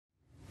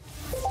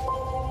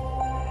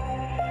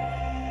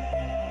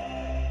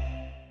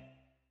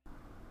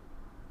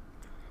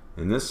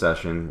In this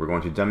session, we're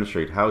going to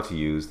demonstrate how to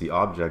use the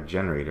object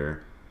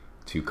generator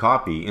to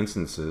copy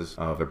instances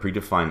of a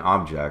predefined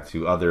object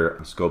to other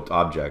scoped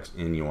objects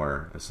in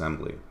your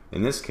assembly.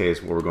 In this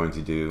case, what we're going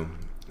to do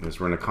is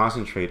we're going to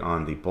concentrate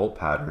on the bolt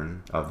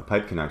pattern of the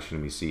pipe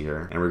connection we see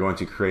here, and we're going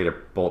to create a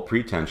bolt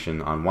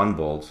pretension on one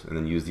bolt and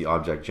then use the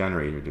object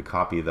generator to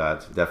copy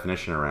that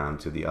definition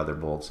around to the other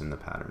bolts in the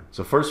pattern.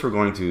 So first we're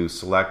going to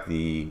select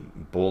the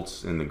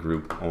bolts in the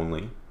group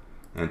only,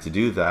 and to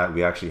do that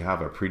we actually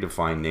have a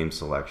predefined name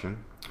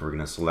selection. We're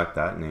going to select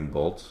that, name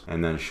bolts,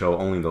 and then show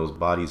only those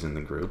bodies in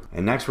the group.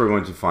 And next we're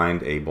going to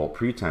find a bolt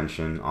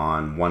pretension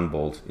on one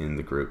bolt in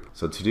the group.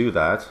 So to do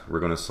that,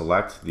 we're going to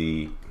select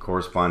the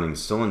corresponding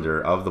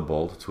cylinder of the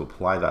bolt to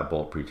apply that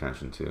bolt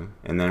pretension to.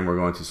 And then we're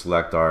going to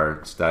select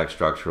our static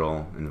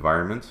structural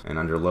environment, and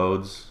under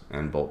loads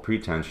and bolt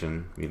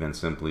pretension, we then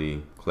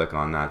simply click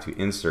on that to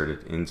insert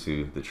it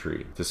into the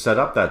tree. To set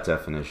up that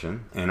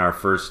definition, in our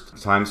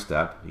first time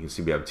step, you can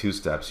see we have two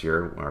steps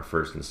here, our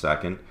first and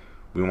second.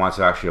 We want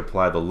to actually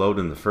apply the load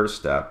in the first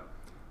step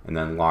and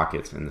then lock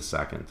it in the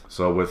second.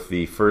 So with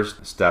the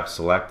first step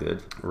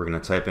selected, we're going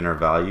to type in our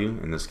value.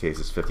 In this case,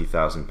 it's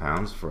 50,000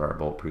 pounds for our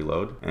bolt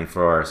preload. And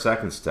for our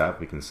second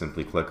step, we can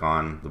simply click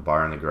on the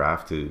bar in the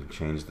graph to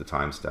change the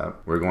time step.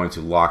 We're going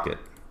to lock it.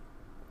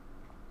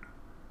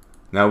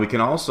 Now we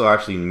can also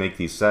actually make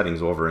these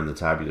settings over in the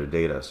tabular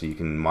data. So you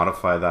can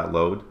modify that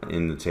load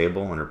in the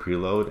table under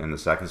preload, and the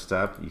second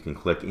step you can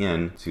click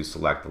in to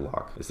select the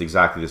lock. It's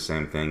exactly the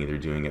same thing, either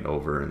doing it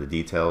over in the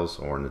details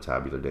or in the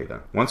tabular data.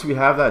 Once we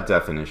have that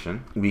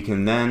definition, we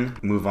can then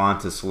move on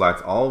to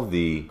select all of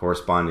the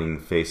corresponding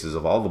faces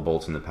of all the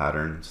bolts in the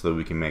pattern so that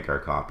we can make our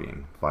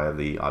copying via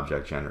the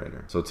object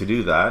generator. So to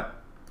do that,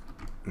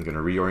 I'm going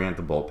to reorient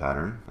the bolt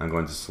pattern. I'm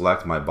going to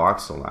select my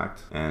box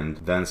select and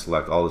then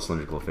select all the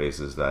cylindrical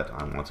faces that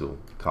I want to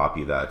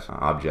copy that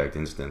object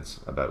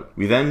instance about.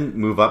 We then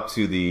move up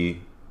to the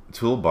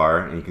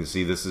toolbar, and you can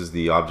see this is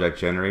the object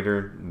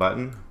generator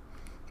button.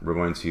 We're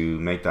going to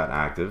make that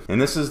active.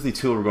 And this is the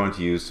tool we're going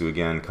to use to,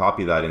 again,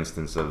 copy that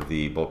instance of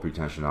the bolt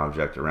pretension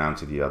object around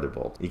to the other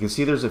bolt. You can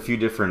see there's a few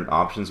different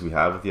options we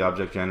have with the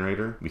object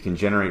generator. We can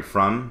generate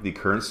from the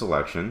current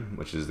selection,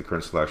 which is the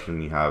current selection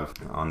we have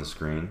on the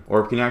screen,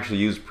 or we can actually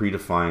use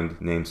predefined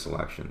name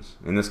selections.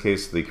 In this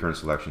case, the current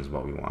selection is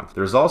what we want.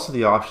 There's also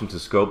the option to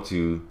scope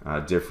to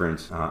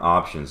different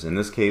options. In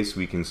this case,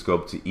 we can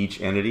scope to each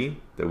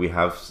entity that we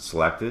have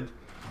selected.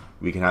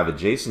 We can have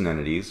adjacent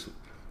entities.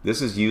 This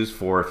is used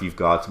for if you've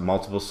got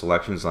multiple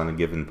selections on a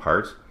given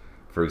part.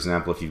 For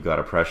example, if you've got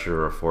a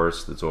pressure or a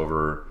force that's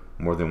over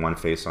more than one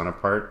face on a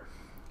part,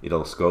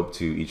 it'll scope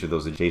to each of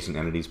those adjacent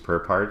entities per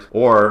part,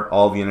 or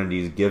all the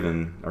entities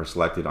given are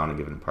selected on a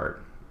given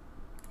part.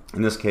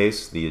 In this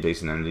case, the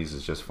adjacent entities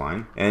is just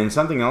fine. And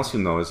something else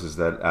you'll notice is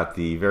that at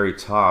the very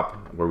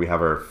top, where we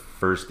have our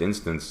first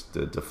instance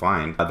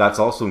defined, that's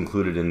also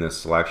included in this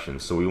selection.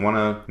 So we want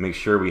to make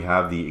sure we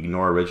have the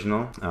ignore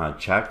original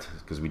checked,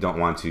 because we don't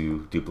want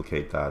to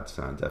duplicate that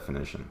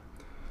definition.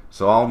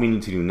 So all we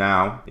need to do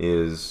now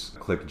is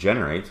click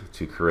generate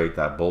to create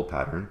that bolt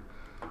pattern.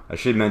 I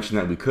should mention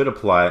that we could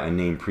apply a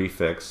name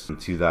prefix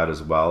to that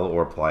as well,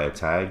 or apply a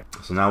tag.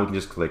 So now we can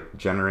just click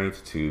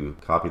generate to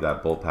copy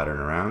that bolt pattern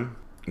around.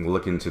 We'll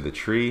look into the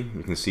tree.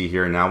 You can see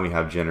here now we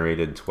have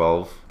generated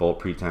 12 bolt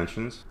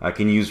pretensions. I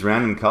can use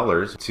random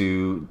colors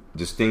to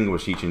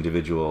distinguish each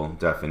individual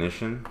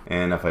definition.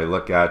 And if I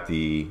look at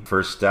the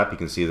first step, you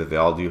can see that they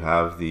all do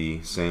have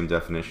the same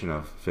definition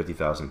of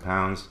 50,000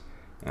 pounds.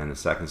 And the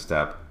second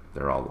step,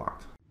 they're all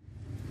locked.